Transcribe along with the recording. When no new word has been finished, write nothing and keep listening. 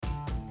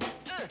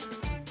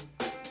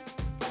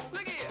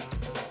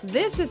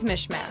This is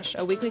Mishmash,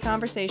 a weekly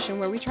conversation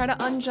where we try to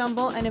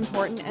unjumble an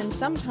important and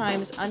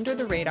sometimes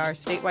under-the-radar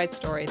statewide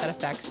story that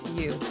affects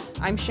you.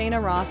 I'm Cheyna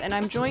Roth, and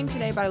I'm joined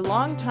today by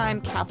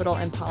longtime Capitol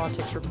and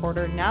politics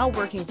reporter, now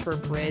working for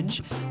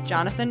Bridge,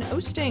 Jonathan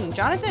Oosting.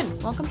 Jonathan,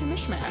 welcome to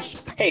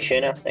Mishmash. Hey,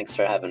 Cheyna. Thanks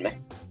for having me.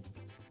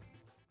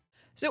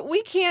 So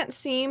we can't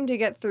seem to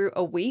get through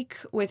a week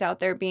without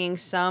there being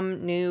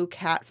some new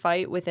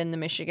catfight within the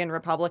Michigan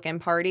Republican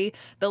Party.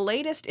 The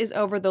latest is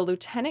over the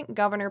lieutenant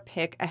governor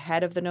pick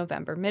ahead of the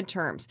November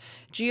midterms.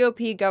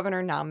 GOP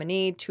governor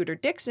nominee Tudor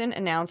Dixon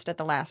announced at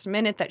the last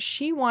minute that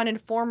she wanted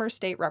former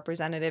state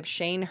representative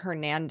Shane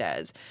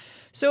Hernandez.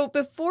 So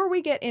before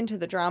we get into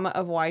the drama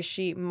of why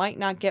she might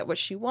not get what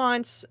she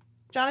wants,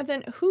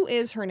 Jonathan, who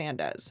is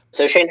Hernandez?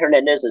 So Shane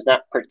Hernandez is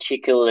not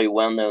particularly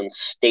well-known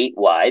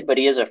statewide, but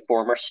he is a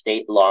former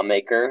state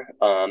lawmaker.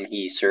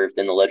 He served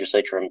in the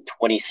legislature from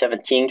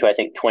 2017 to, I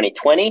think,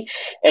 2020.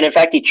 And in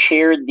fact, he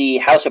chaired the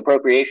House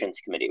Appropriations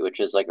Committee, which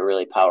is like a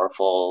really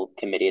powerful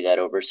committee that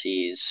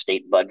oversees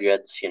state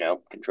budgets,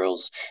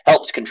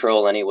 helps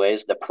control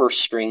anyways, the purse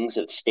strings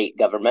of state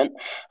government.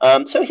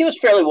 So he was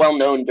fairly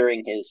well-known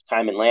during his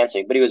time in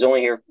Lansing, but he was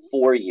only here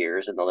 4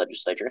 years in the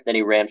legislature. Then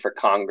he ran for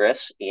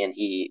Congress, and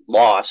he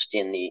lost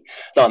in the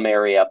Thumb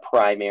area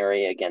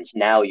primary against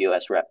now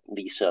U.S. Rep.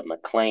 Lisa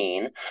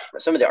McClain.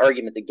 Some of the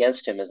arguments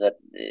against him is that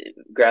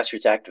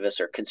grassroots activists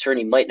are concerned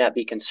he might not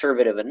be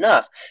conservative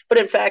enough, but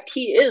in fact,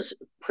 he is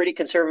a pretty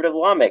conservative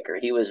lawmaker.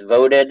 He was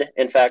voted,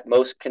 in fact,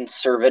 most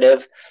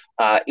conservative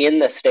in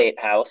the state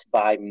house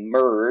by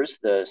MERS,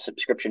 the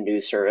subscription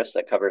news service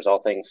that covers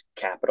all things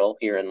Capitol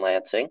here in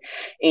Lansing.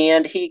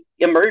 And he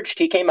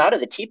came out of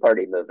the Tea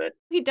Party movement.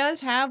 He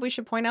does have, we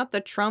should point out,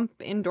 the Trump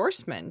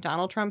endorsement.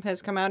 Donald Trump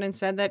has come out and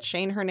said that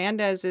Shane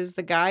Hernandez is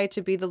the guy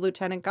to be the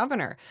lieutenant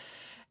governor.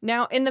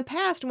 Now, in the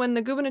past, when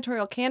the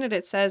gubernatorial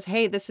candidate says,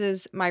 hey, this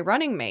is my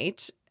running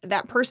mate,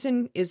 that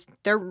person is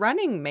their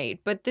running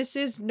mate. But this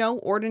is no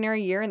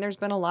ordinary year, and there's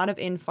been a lot of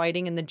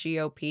infighting in the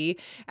GOP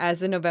as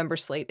the November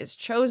slate is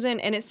chosen.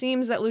 And it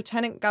seems that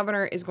lieutenant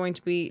governor is going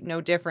to be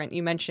no different.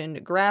 You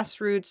mentioned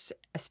grassroots,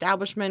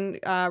 establishment,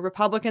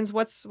 Republicans.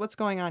 What's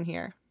going on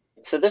here?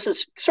 So this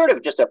is sort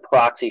of just a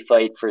proxy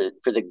fight for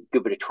the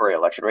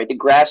gubernatorial election, right? The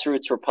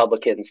grassroots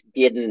Republicans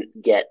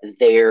didn't get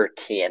their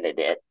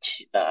candidate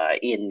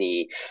in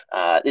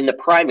the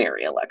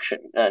primary election.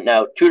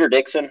 Now, Tudor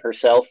Dixon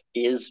herself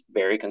is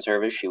very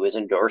conservative. She was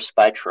endorsed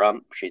by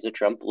Trump. She's a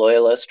Trump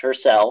loyalist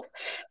herself,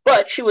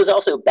 but she was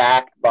also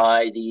backed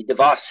by the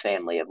DeVos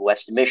family of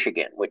West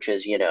Michigan, which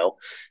is,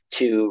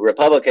 to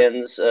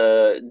Republicans,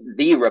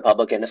 the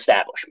Republican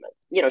establishment.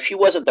 She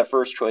wasn't the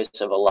first choice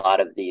of a lot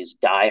of these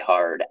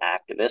diehard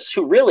activists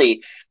who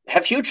really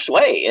have huge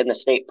sway in the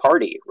state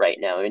party right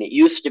now. I mean, it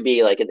used to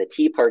be like in the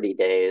Tea Party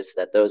days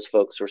that those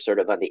folks were sort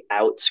of on the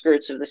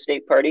outskirts of the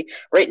state party.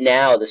 Right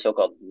now, the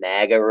so-called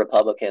MAGA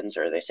Republicans,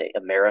 or they say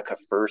America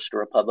First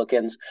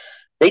Republicans,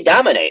 they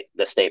dominate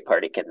the state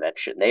party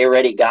convention. They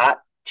already got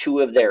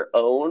two of their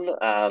own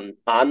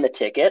on the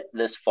ticket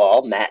this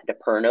fall, Matt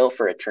DePerno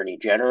for Attorney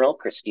General,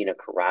 Christina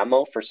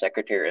Caramo for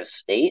Secretary of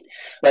State.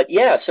 But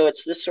yeah, so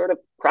it's this sort of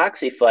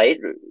proxy fight.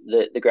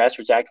 The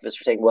grassroots activists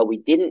are saying, well, we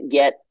didn't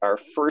get our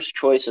first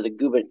choice of the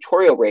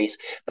gubernatorial race,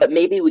 but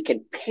maybe we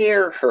can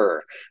pair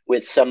her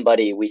with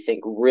somebody we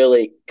think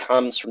really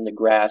comes from the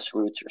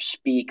grassroots or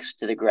speaks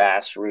to the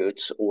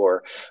grassroots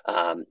or,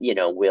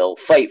 will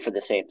fight for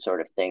the same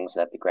sort of things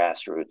that the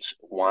grassroots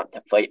want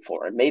to fight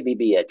for, and maybe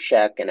be a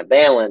check and a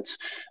balance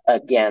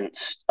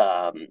against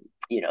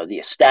the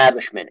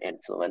establishment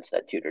influence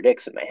that Tudor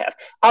Dixon may have.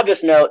 I'll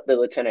just note the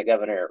lieutenant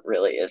governor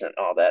really isn't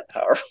all that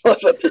powerful of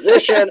a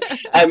position.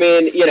 I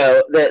mean,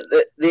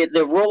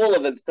 the role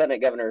of a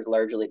lieutenant governor is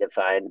largely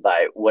defined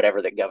by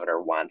whatever the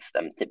governor wants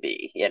them to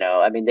be.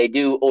 I mean, they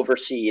do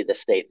oversee the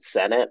state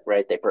Senate,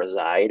 right? They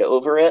preside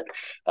over it.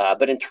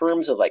 But in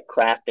terms of like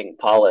crafting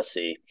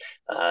policy,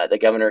 the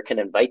governor can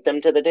invite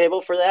them to the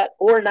table for that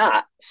or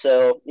not.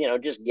 So,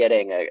 just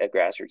getting a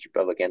grassroots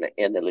Republican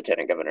in the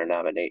lieutenant governor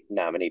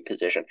nominee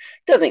position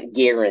doesn't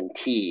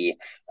guarantee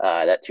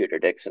that Tudor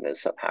Dixon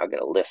is somehow going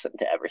to listen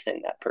to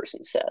everything that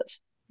person says.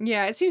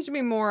 Yeah, it seems to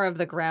be more of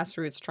the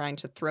grassroots trying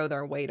to throw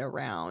their weight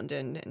around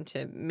and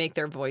to make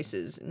their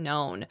voices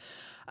known.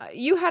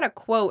 You had a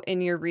quote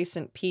in your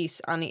recent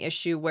piece on the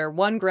issue where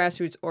one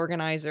grassroots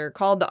organizer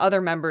called the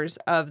other members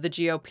of the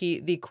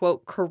GOP the,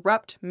 quote,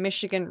 corrupt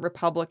Michigan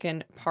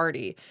Republican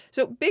Party.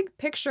 So big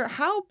picture,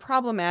 how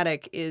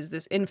problematic is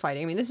this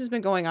infighting? I mean, this has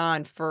been going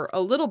on for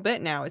a little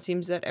bit now. It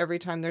seems that every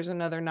time there's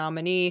another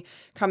nominee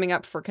coming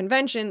up for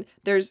convention,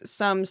 there's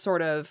some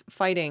sort of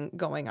fighting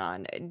going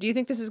on. Do you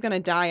think this is going to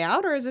die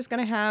out, or is this going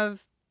to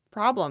have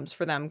problems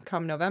for them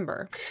come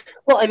November?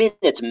 Well, I mean,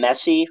 it's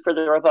messy for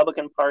the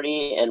Republican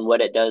Party. And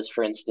what it does,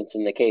 for instance,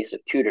 in the case of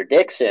Tudor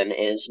Dixon,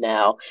 is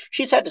now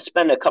she's had to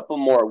spend a couple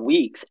more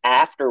weeks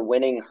after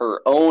winning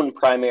her own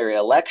primary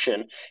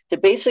election to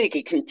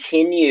basically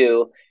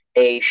continue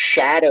a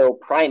shadow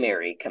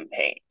primary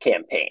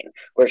campaign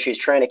where she's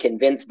trying to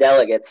convince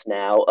delegates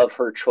now of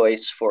her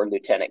choice for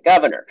lieutenant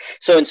governor.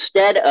 So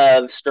instead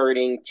of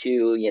starting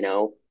to,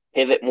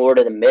 pivot more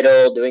to the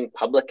middle, doing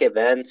public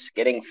events,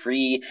 getting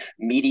free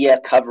media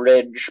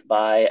coverage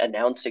by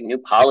announcing new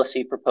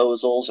policy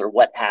proposals or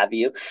what have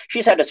you.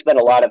 She's had to spend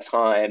a lot of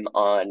time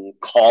on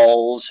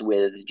calls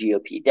with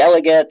GOP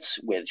delegates,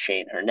 with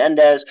Shane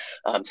Hernandez,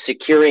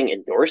 securing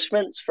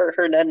endorsements for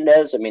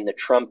Hernandez. I mean, the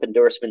Trump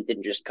endorsement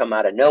didn't just come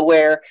out of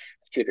nowhere.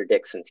 Tudor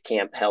Dixon's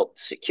camp helped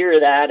secure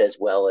that, as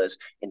well as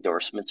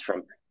endorsements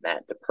from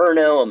Matt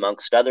DePerno,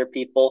 amongst other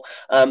people.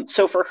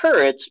 So for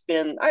her, it's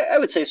been, I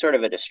would say, sort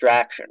of a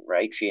distraction,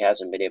 right? She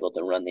hasn't been able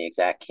to run the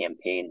exact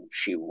campaign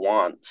she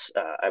wants,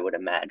 I would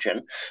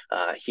imagine,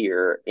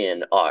 here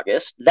in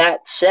August.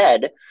 That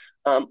said,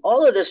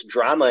 all of this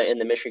drama in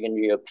the Michigan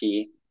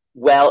GOP,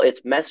 well,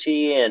 it's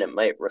messy and it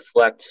might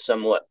reflect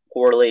somewhat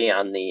poorly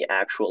on the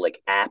actual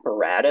like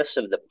apparatus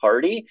of the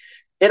party.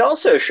 It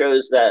also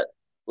shows that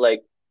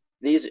like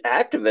these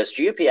activists,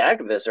 GOP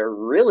activists, are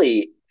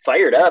really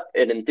fired up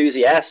and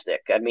enthusiastic.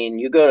 I mean,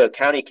 you go to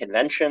county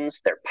conventions,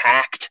 they're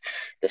packed.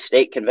 The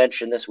state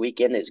convention this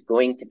weekend is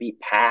going to be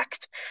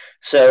packed.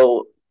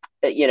 So,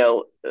 you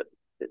know,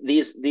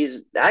 these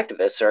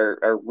activists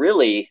are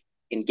really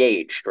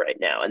engaged right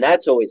now, and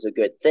that's always a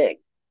good thing.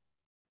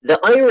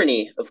 The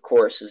irony, of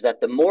course, is that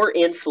the more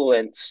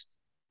influence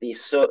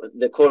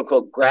the quote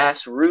unquote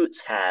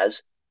grassroots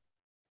has,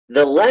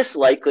 the less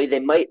likely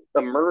they might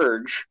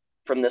emerge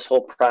from this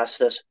whole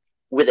process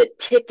with a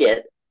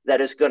ticket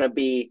that is going to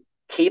be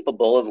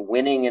capable of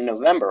winning in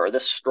November, or the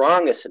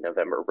strongest in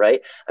November,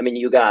 right? I mean,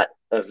 you got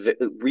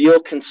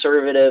real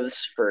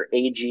conservatives for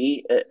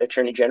AG,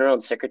 Attorney General,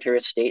 and Secretary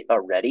of State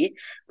already,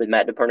 with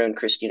Matt DePerno and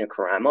Christina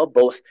Caramo,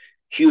 both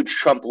huge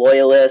Trump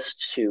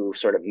loyalists who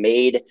sort of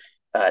made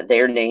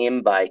their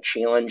name by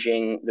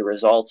challenging the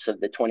results of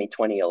the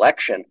 2020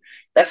 election.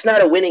 That's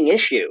not a winning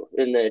issue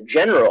in the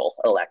general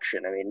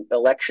election. I mean,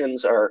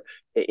 elections are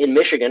in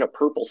Michigan, a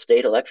purple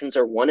state, elections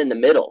are won in the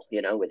middle,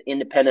 you know, with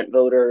independent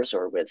voters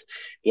or with,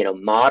 you know,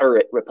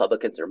 moderate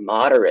Republicans or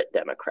moderate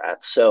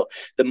Democrats. So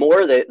the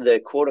more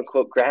the quote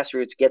unquote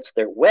grassroots gets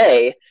their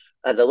way,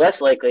 the less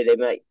likely they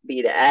might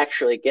be to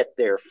actually get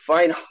their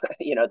final,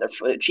 you know,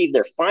 achieve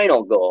their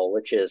final goal,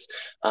 which is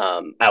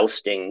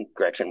ousting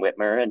Gretchen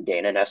Whitmer and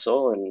Dana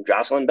Nessel and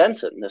Jocelyn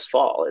Benson this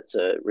fall. It's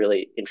a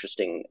really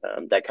interesting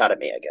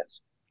dichotomy, I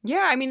guess.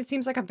 Yeah, I mean, it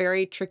seems like a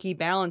very tricky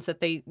balance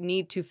that they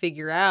need to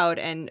figure out,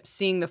 and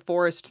seeing the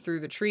forest through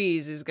the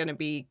trees is going to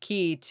be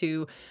key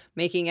to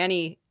making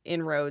any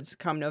inroads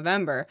come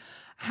November.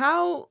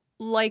 How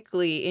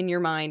likely in your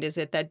mind is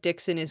it that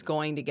Dixon is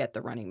going to get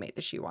the running mate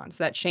that she wants,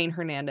 that Shane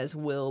Hernandez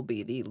will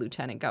be the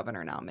lieutenant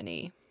governor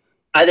nominee?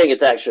 I think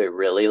it's actually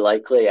really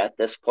likely at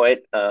this point.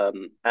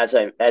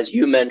 As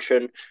you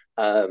mentioned,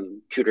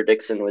 Tudor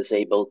Dixon was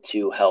able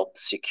to help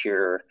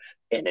secure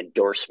an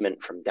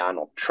endorsement from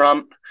Donald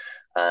Trump.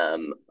 Matt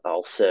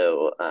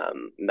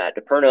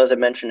DePerno, as I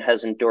mentioned,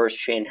 has endorsed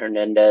Shane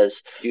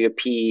Hernandez.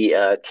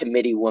 GOP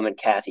committee woman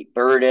Kathy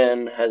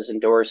Burden has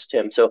endorsed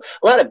him. So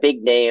a lot of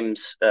big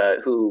names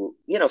who,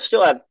 you know,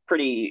 still have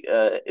pretty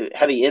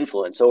heavy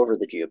influence over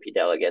the GOP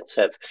delegates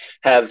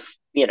have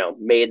you know,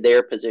 made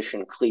their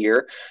position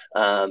clear.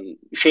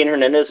 Shane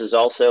Hernandez is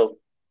also,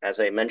 as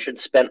I mentioned,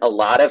 spent a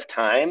lot of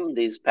time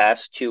these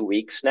past 2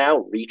 weeks now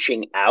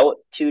reaching out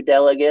to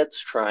delegates,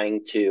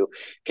 trying to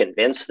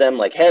convince them,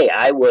 like, hey,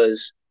 I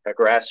was a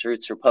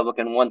grassroots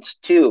Republican once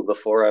too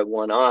before I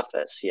won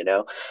office, you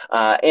know,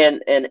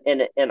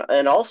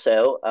 and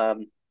also,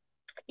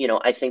 you know,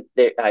 I think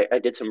that I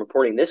did some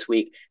reporting this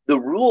week. The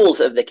rules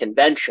of the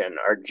convention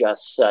are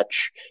just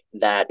such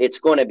that it's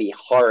going to be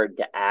hard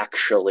to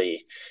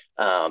actually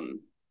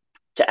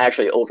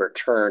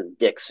overturn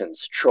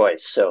Dixon's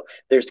choice. So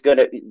there's going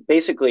to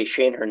basically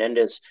Shane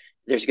Hernandez.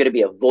 There's going to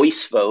be a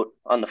voice vote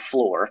on the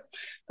floor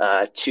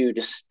to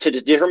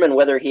determine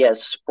whether he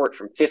has support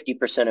from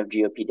 50% of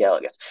GOP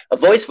delegates. A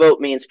voice vote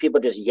means people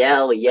just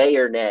yell yay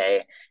or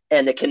nay,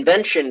 and the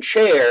convention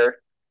chair,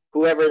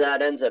 whoever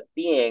that ends up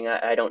being,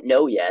 I don't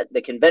know yet.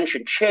 The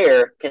convention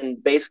chair can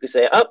basically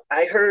say, "Oh,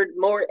 I heard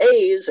more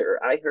A's" or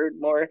 "I heard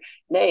more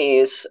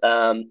nays."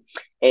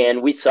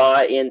 And we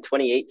saw in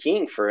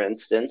 2018, for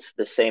instance,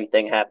 the same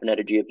thing happened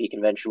at a GOP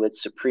convention with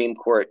Supreme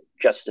Court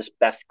Justice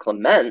Beth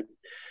Clement.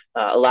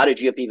 A lot of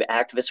GOP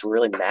activists were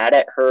really mad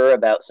at her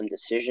about some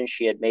decisions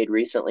she had made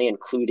recently,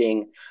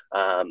 including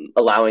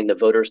allowing the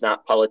Voters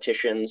Not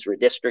Politicians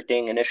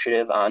redistricting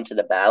initiative onto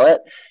the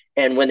ballot.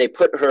 And when they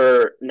put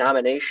her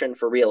nomination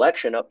for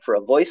reelection up for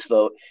a voice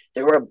vote,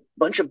 there were a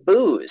bunch of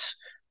boos.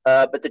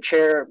 But the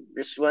chair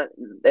just went,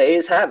 the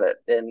A's have it,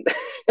 and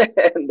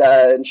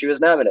and she was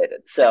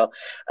nominated. So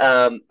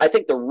I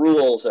think the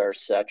rules are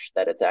such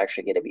that it's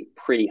actually going to be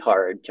pretty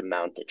hard to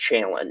mount a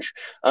challenge.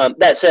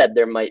 That said,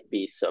 there might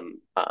be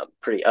some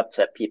pretty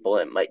upset people,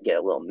 and it might get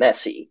a little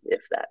messy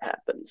if that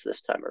happens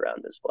this time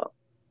around as well.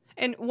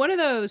 And one of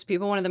those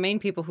people, one of the main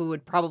people who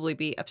would probably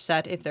be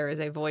upset if there is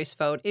a voice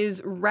vote,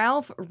 is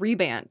Ralph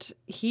Rebant.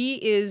 He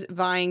is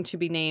vying to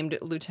be named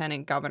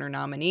lieutenant governor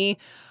nominee.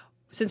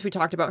 Since we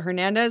talked about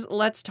Hernandez,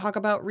 let's talk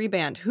about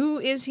Rebant. Who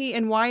is he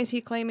and why is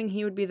he claiming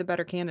he would be the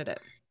better candidate?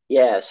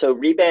 Yeah, so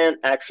Rebant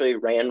actually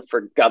ran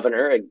for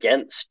governor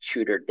against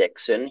Tudor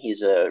Dixon.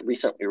 He's a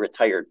recently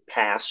retired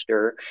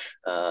pastor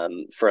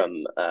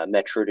from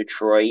Metro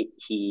Detroit.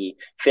 He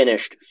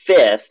finished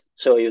fifth,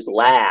 so he was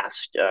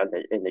last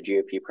in the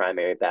GOP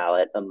primary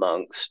ballot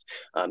amongst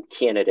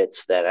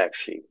candidates that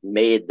actually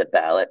made the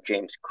ballot.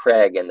 James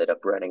Craig ended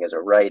up running as a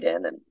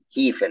write-in, and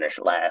he finished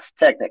last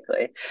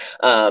technically.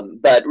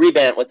 But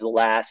Rebant was the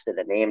last of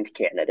the named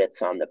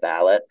candidates on the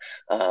ballot.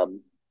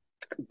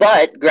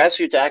 But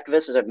grassroots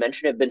activists, as I've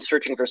mentioned, have been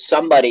searching for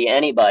somebody,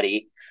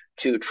 anybody,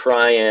 to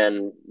try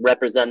and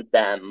represent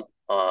them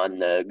on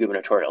the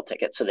gubernatorial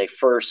ticket. So they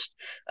first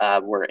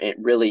were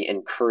really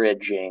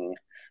encouraging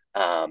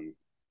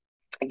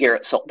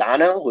Garrett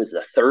Soldano, who was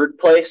the third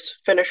place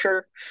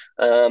finisher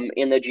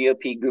in the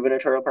GOP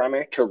gubernatorial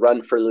primary, to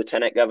run for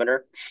lieutenant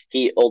governor.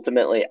 He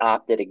ultimately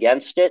opted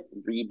against it.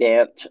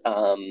 Rebant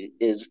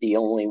is the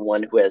only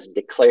one who has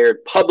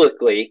declared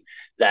publicly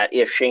that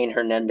if Shane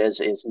Hernandez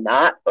is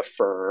not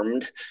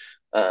affirmed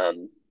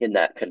in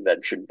that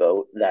convention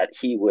vote, that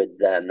he would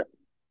then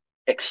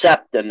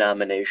accept the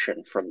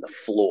nomination from the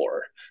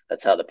floor.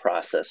 That's how the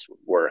process would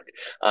work.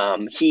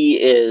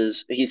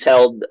 He's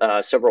held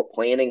several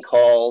planning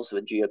calls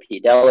with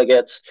GOP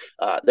delegates.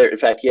 In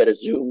fact, he had a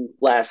Zoom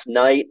last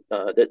night,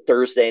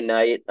 Thursday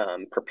night,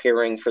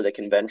 preparing for the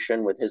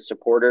convention with his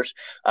supporters.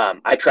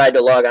 I tried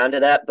to log on to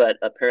that, but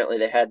apparently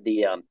they had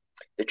the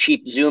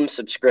cheap Zoom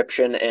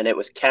subscription, and it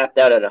was capped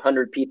out at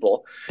 100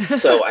 people.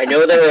 So I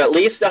know there were at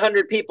least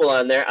 100 people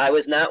on there. I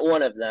was not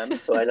one of them,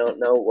 so I don't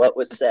know what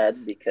was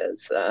said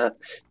because,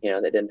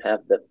 they didn't have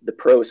the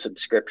pro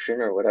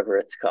subscription or whatever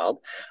it's called.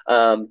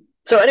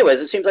 So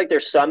anyways, it seems like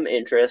there's some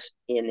interest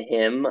in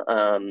him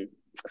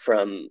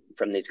from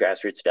these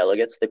grassroots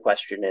delegates. The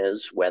question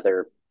is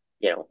whether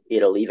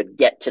it'll even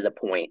get to the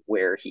point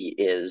where he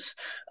is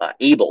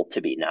able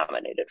to be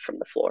nominated from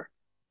the floor.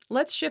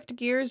 Let's shift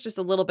gears just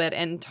a little bit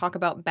and talk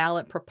about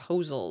ballot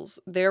proposals.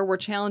 There were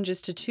challenges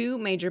to two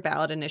major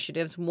ballot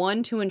initiatives,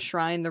 one to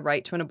enshrine the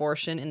right to an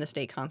abortion in the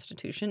state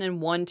constitution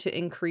and one to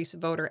increase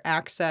voter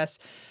access.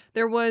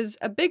 There was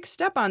a big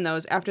step on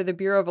those after the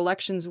Bureau of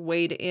Elections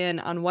weighed in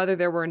on whether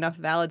there were enough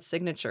valid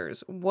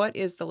signatures. What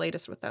is the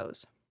latest with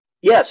those?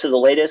 Yeah, so the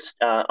latest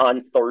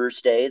on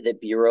Thursday, the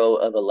Bureau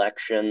of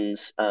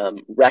Elections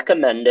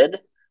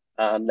recommended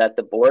that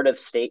the Board of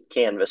State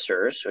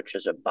Canvassers, which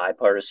is a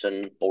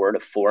bipartisan board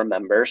of 4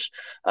 members,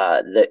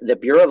 the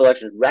Bureau of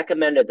Elections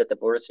recommended that the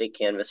Board of State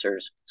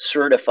Canvassers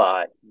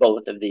certify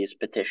both of these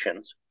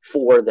petitions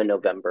for the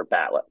November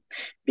ballot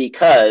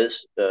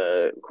because,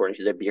 according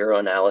to the Bureau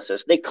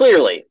analysis, they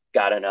clearly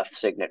got enough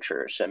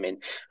signatures. I mean,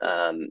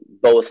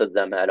 both of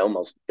them had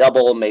almost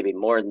double, maybe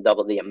more than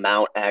double the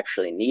amount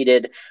actually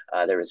needed.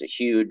 There was a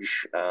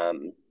huge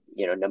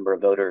number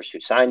of voters who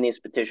signed these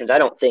petitions. I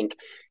don't think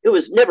it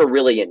was never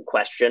really in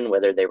question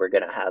whether they were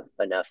going to have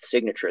enough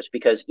signatures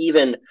because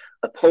even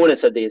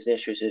opponents of these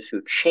initiatives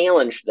who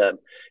challenged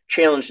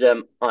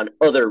them on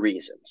other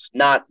reasons,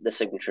 not the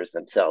signatures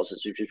themselves,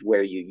 which is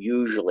where you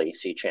usually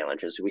see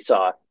challenges. We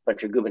saw a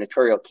bunch of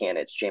gubernatorial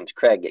candidates, James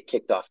Craig, get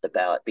kicked off the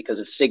ballot because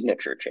of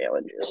signature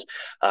challenges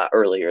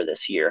earlier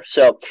this year.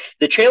 So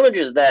the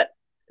challenges that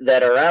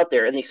are out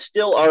there, and they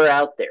still are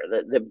out there,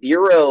 the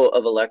Bureau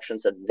of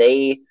Elections said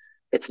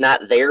it's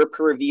not their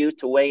purview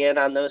to weigh in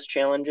on those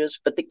challenges,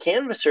 but the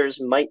canvassers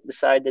might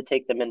decide to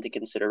take them into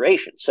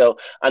consideration. So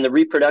on the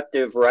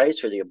reproductive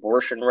rights or the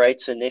abortion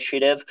rights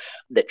initiative,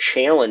 the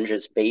challenge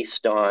is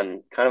based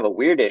on kind of a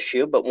weird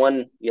issue, but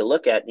one you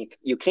look at and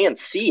you can't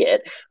see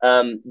it.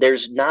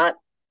 There's not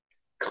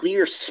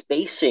clear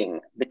spacing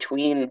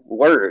between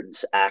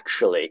words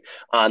actually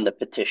on the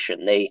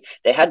petition. They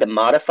had to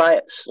modify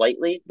it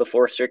slightly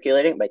before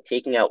circulating by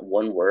taking out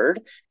one word,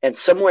 and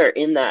somewhere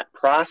in that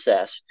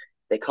process,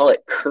 they call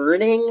it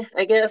kerning,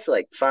 I guess,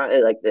 like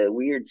the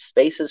weird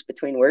spaces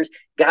between words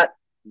got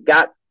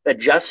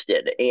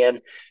adjusted. And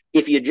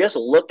if you just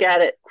look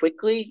at it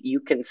quickly,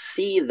 you can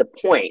see the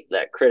point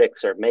that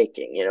critics are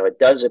making. It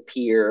does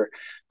appear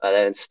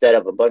that instead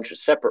of a bunch of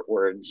separate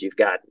words, you've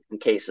got in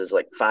cases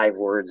like 5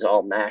 words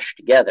all mashed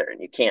together, and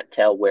you can't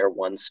tell where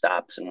one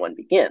stops and one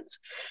begins.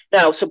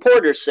 Now,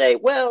 supporters say,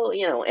 well,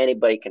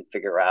 anybody can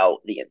figure out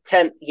the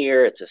intent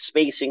here. It's a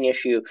spacing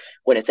issue.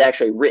 When it's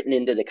actually written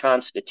into the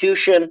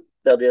Constitution,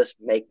 they'll just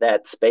make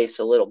that space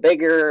a little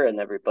bigger and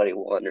everybody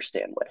will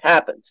understand what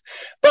happens.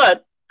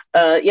 But,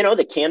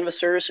 the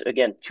canvassers,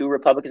 again, 2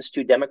 Republicans,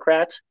 2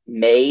 Democrats,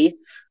 may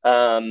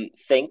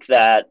think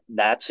that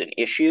that's an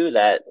issue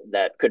that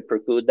could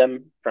preclude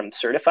them from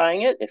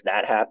certifying it. If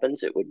that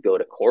happens, it would go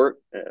to court,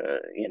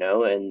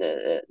 and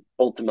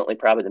ultimately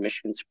probably the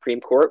Michigan Supreme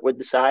Court would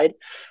decide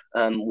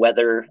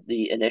whether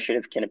the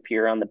initiative can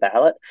appear on the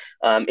ballot.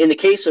 In the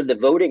case of the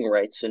voting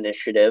rights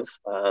initiative,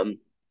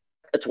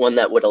 it's one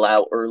that would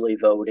allow early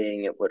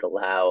voting. It would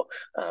allow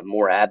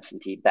more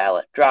absentee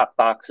ballot drop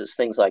boxes,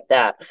 things like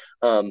that.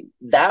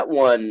 That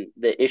one,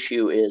 the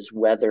issue is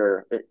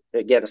whether,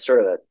 again, it's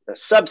sort of a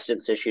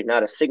substance issue,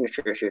 not a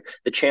signature issue.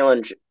 The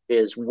challenge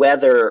is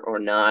whether or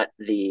not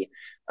the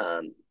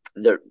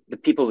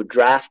people who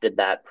drafted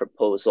that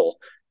proposal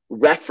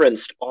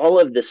referenced all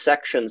of the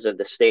sections of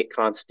the state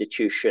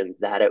constitution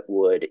that it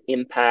would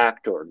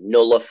impact or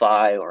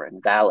nullify or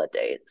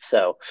invalidate.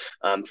 So,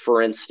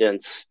 for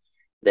instance,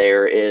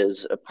 there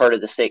is a part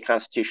of the state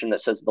constitution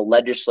that says the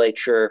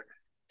legislature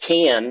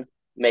can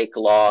make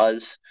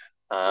laws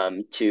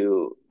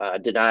to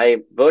deny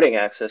voting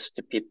access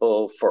to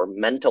people for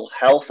mental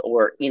health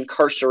or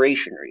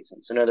incarceration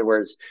reasons. In other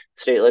words,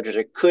 the state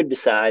legislature could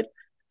decide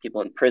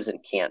people in prison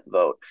can't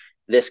vote.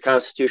 This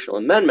constitutional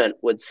amendment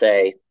would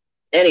say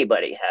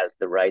anybody has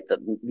the right, that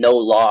no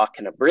law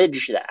can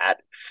abridge that.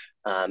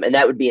 And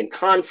that would be in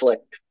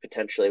conflict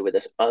potentially with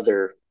this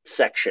other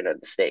section of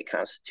the state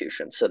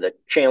constitution. So the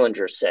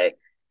challengers say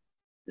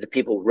the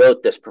people who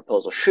wrote this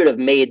proposal should have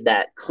made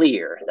that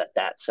clear, that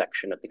that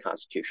section of the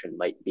Constitution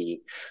might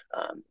be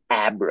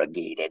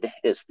abrogated,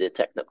 is the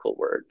technical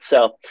word.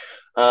 So,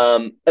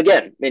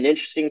 again, an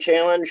interesting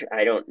challenge.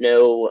 I don't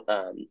know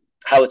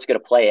how it's going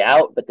to play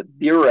out, but the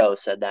Bureau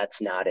said that's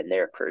not in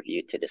their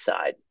purview to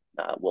decide.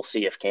 We'll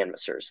see if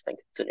canvassers think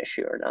it's an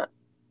issue or not.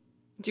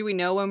 Do we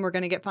know when we're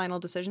going to get final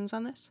decisions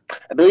on this?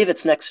 I believe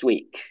it's next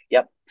week.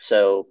 Yep.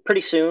 So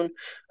pretty soon.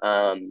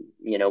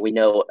 We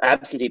know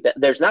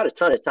there's not a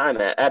ton of time.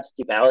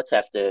 Absentee ballots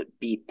have to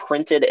be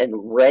printed and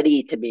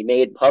ready to be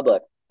made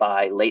public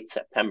by late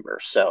September.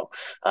 So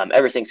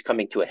everything's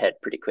coming to a head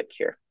pretty quick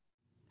here.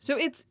 So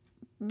it's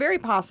very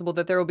possible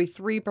that there will be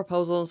 3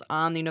 proposals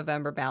on the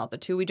November ballot, the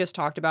 2 we just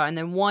talked about, and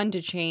then 1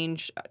 to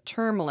change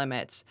term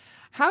limits.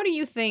 How do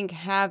you think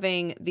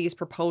having these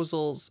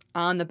proposals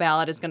on the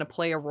ballot is going to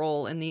play a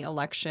role in the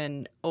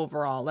election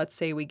overall? Let's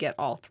say we get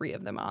all 3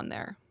 of them on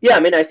there. Yeah, I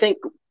mean, I think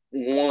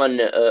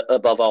one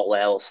above all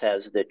else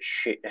has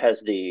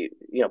the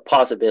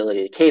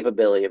possibility, the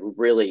capability of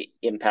really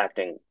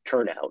impacting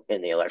turnout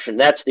in the election.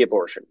 That's the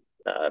abortion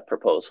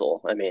proposal.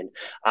 I mean,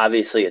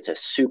 obviously, it's a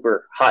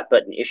super hot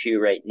button issue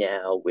right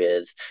now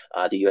with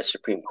the U.S.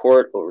 Supreme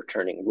Court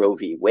overturning Roe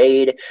v.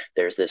 Wade.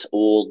 There's this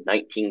old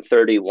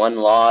 1931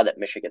 law that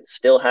Michigan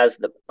still has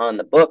on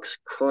the books.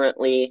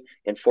 Currently,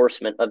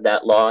 enforcement of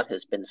that law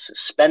has been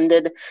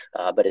suspended,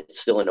 but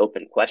it's still an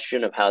open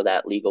question of how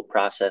that legal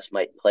process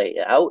might play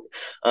out.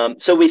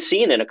 So we've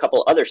seen in a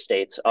couple other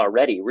states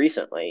already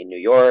recently, New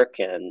York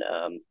and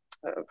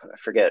I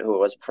forget who it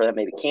was before that,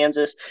 maybe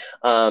Kansas,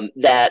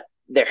 that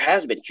there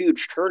has been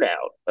huge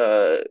turnout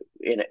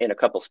in a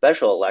couple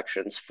special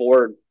elections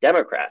for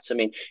Democrats. I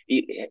mean,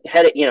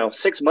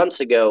 6 months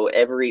ago,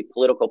 every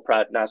political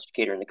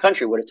prognosticator in the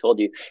country would have told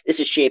you this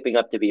is shaping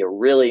up to be a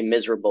really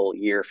miserable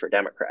year for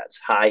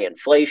Democrats. High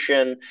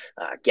inflation,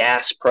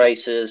 gas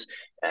prices.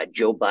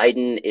 Joe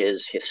Biden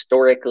is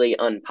historically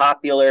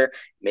unpopular.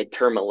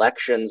 Midterm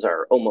elections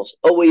are almost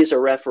always a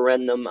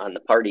referendum on the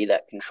party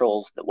that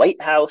controls the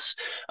White House.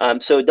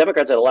 So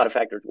Democrats had a lot of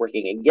factors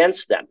working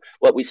against them.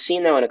 What we've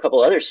seen now in a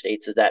couple other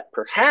states is that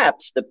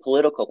perhaps the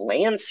political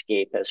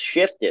landscape has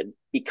shifted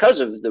because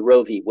of the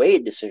Roe v.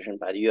 Wade decision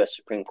by the U.S.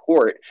 Supreme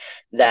Court,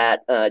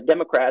 that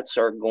Democrats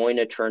are going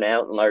to turn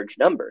out in large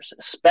numbers,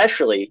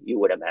 especially, you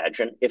would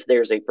imagine, if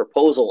there's a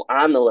proposal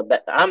on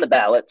the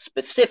ballot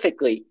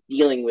specifically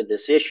dealing with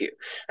this issue.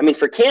 I mean,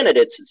 for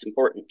candidates, it's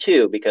important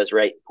too, because,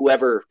 right,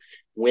 whoever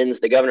wins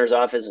the governor's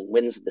office and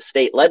wins the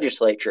state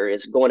legislature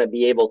is going to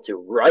be able to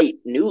write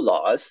new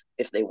laws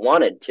if they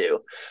wanted to.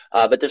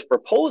 But this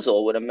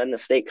proposal would amend the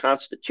state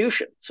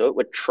constitution, so it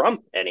would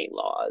trump any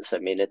laws. I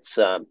mean, it's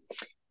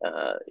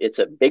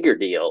a bigger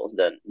deal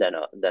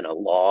than a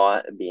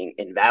law being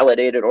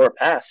invalidated or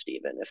passed,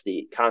 even if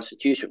the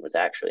Constitution was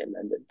actually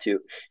amended to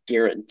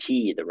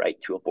guarantee the right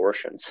to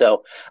abortion.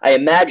 So I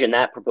imagine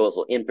that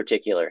proposal in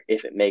particular,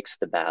 if it makes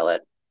the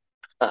ballot,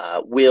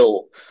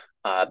 will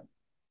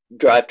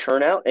drive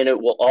turnout, and it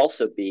will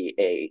also be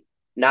a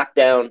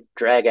knockdown,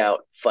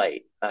 drag-out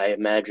fight. I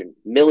imagine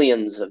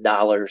millions of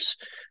dollars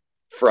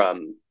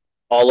from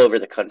all over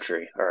the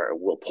country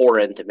will pour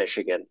into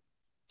Michigan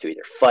to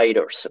either fight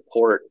or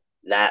support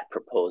that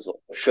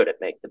proposal should it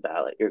make the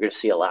ballot. You're going to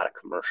see a lot of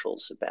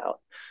commercials about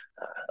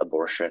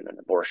abortion and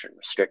abortion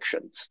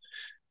restrictions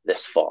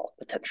this fall,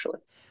 potentially.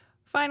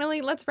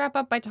 Finally, let's wrap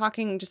up by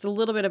talking just a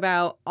little bit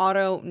about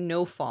auto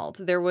no fault.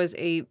 There was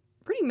a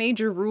pretty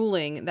major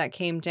ruling that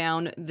came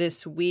down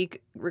this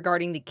week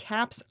regarding the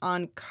caps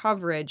on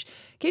coverage.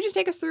 Can you just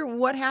take us through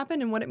what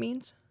happened and what it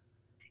means?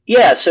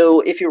 Yeah,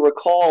 so if you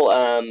recall,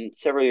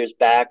 several years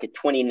back in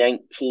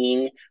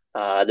 2019,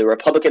 the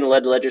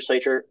Republican-led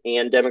legislature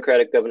and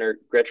Democratic Governor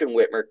Gretchen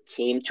Whitmer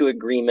came to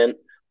agreement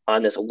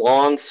on this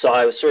long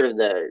saw. It was sort of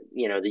the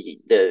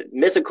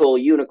mythical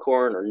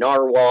unicorn or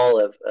narwhal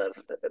of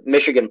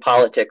Michigan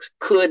politics.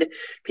 Could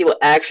people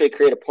actually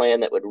create a plan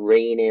that would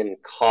rein in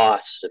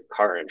costs of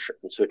car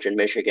insurance, which in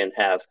Michigan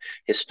have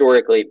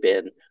historically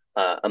been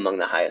among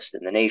the highest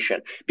in the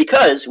nation?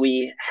 Because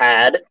we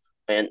had,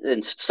 and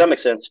to some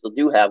extent still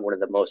do have, one of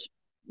the most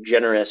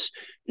generous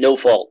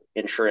no-fault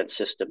insurance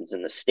systems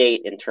in the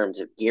state in terms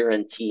of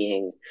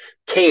guaranteeing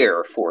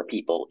care for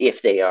people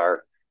if they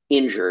are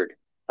injured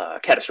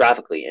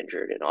catastrophically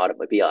injured in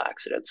automobile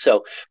accidents.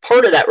 So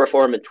part of that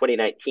reform in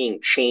 2019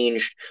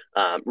 changed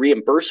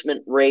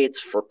reimbursement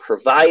rates for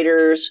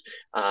providers,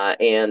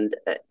 and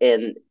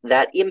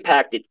that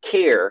impacted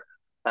care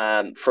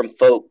from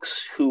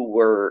folks who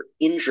were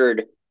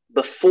injured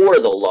before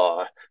the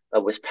law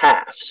was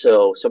passed.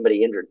 So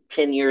somebody injured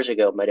 10 years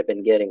ago might have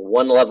been getting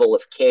one level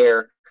of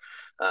care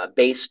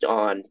based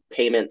on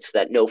payments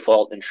that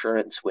no-fault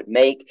insurance would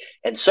make.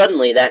 And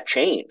suddenly that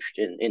changed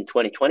in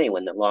 2020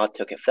 when the law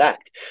took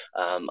effect.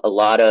 A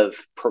lot of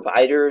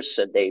providers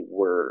said they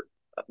were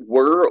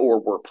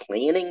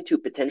planning to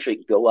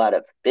potentially go out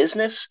of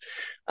business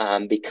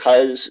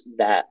because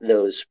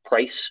those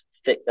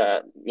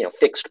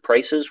fixed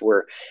prices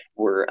were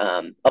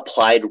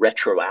applied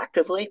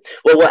retroactively.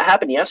 Well, what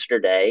happened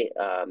yesterday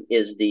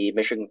is the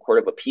Michigan Court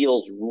of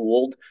Appeals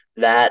ruled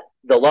that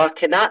the law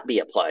cannot be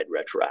applied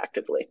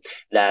retroactively,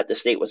 that the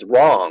state was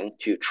wrong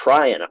to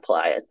try and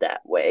apply it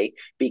that way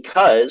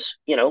because,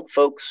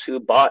 folks who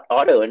bought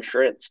auto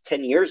insurance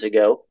 10 years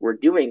ago were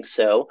doing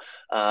so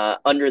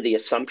under the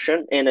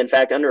assumption, and in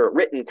fact, under a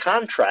written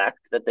contract,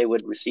 that they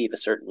would receive a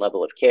certain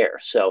level of care.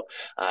 So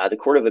the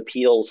Court of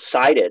Appeals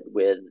sided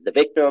with the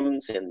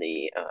victims and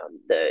the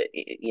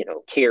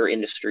care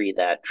industry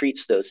that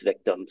treats those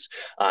victims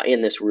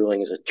in this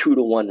ruling. Is a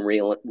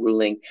 2-to-1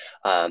 ruling.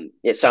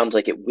 It sounds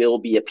like it will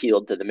be appealed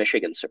to the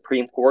Michigan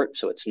Supreme Court,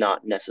 so it's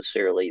not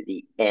necessarily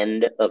the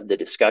end of the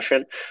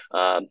discussion,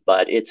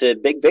 but it's a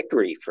big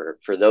victory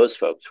for those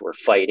folks who are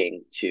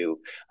fighting to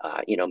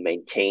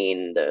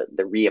maintain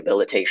the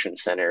rehabilitation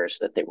centers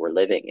that they were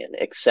living in,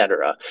 et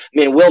cetera. I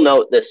mean, we'll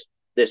note this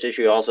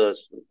issue also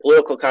has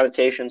political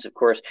connotations, of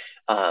course.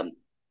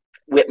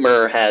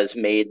 Whitmer has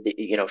made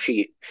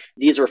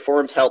these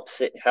reforms help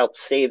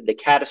save the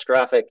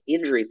catastrophic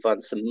injury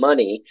fund some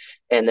money,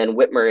 and then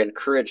Whitmer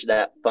encouraged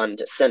that fund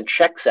to send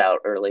checks out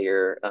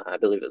earlier. I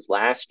believe it was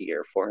last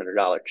year,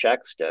 $400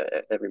 checks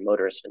to every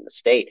motorist in the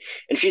state,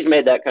 and she's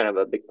made that kind of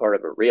a big part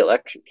of her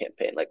re-election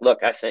campaign. Like, look,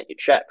 I sent you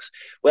checks.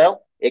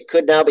 Well, it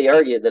could now be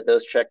argued that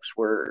those checks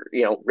were,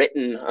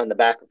 written on the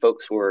back of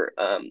folks who were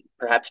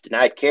perhaps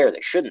denied care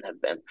they shouldn't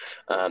have been.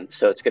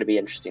 So it's going to be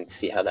interesting to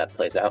see how that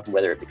plays out and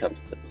whether it becomes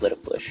a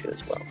political issue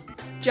as well.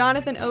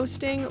 Jonathan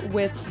Oosting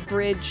with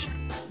Bridge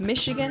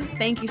Michigan,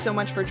 thank you so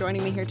much for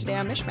joining me here today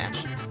on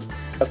Mishmash.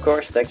 Of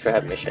course. Thanks for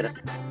having me, Cheyna.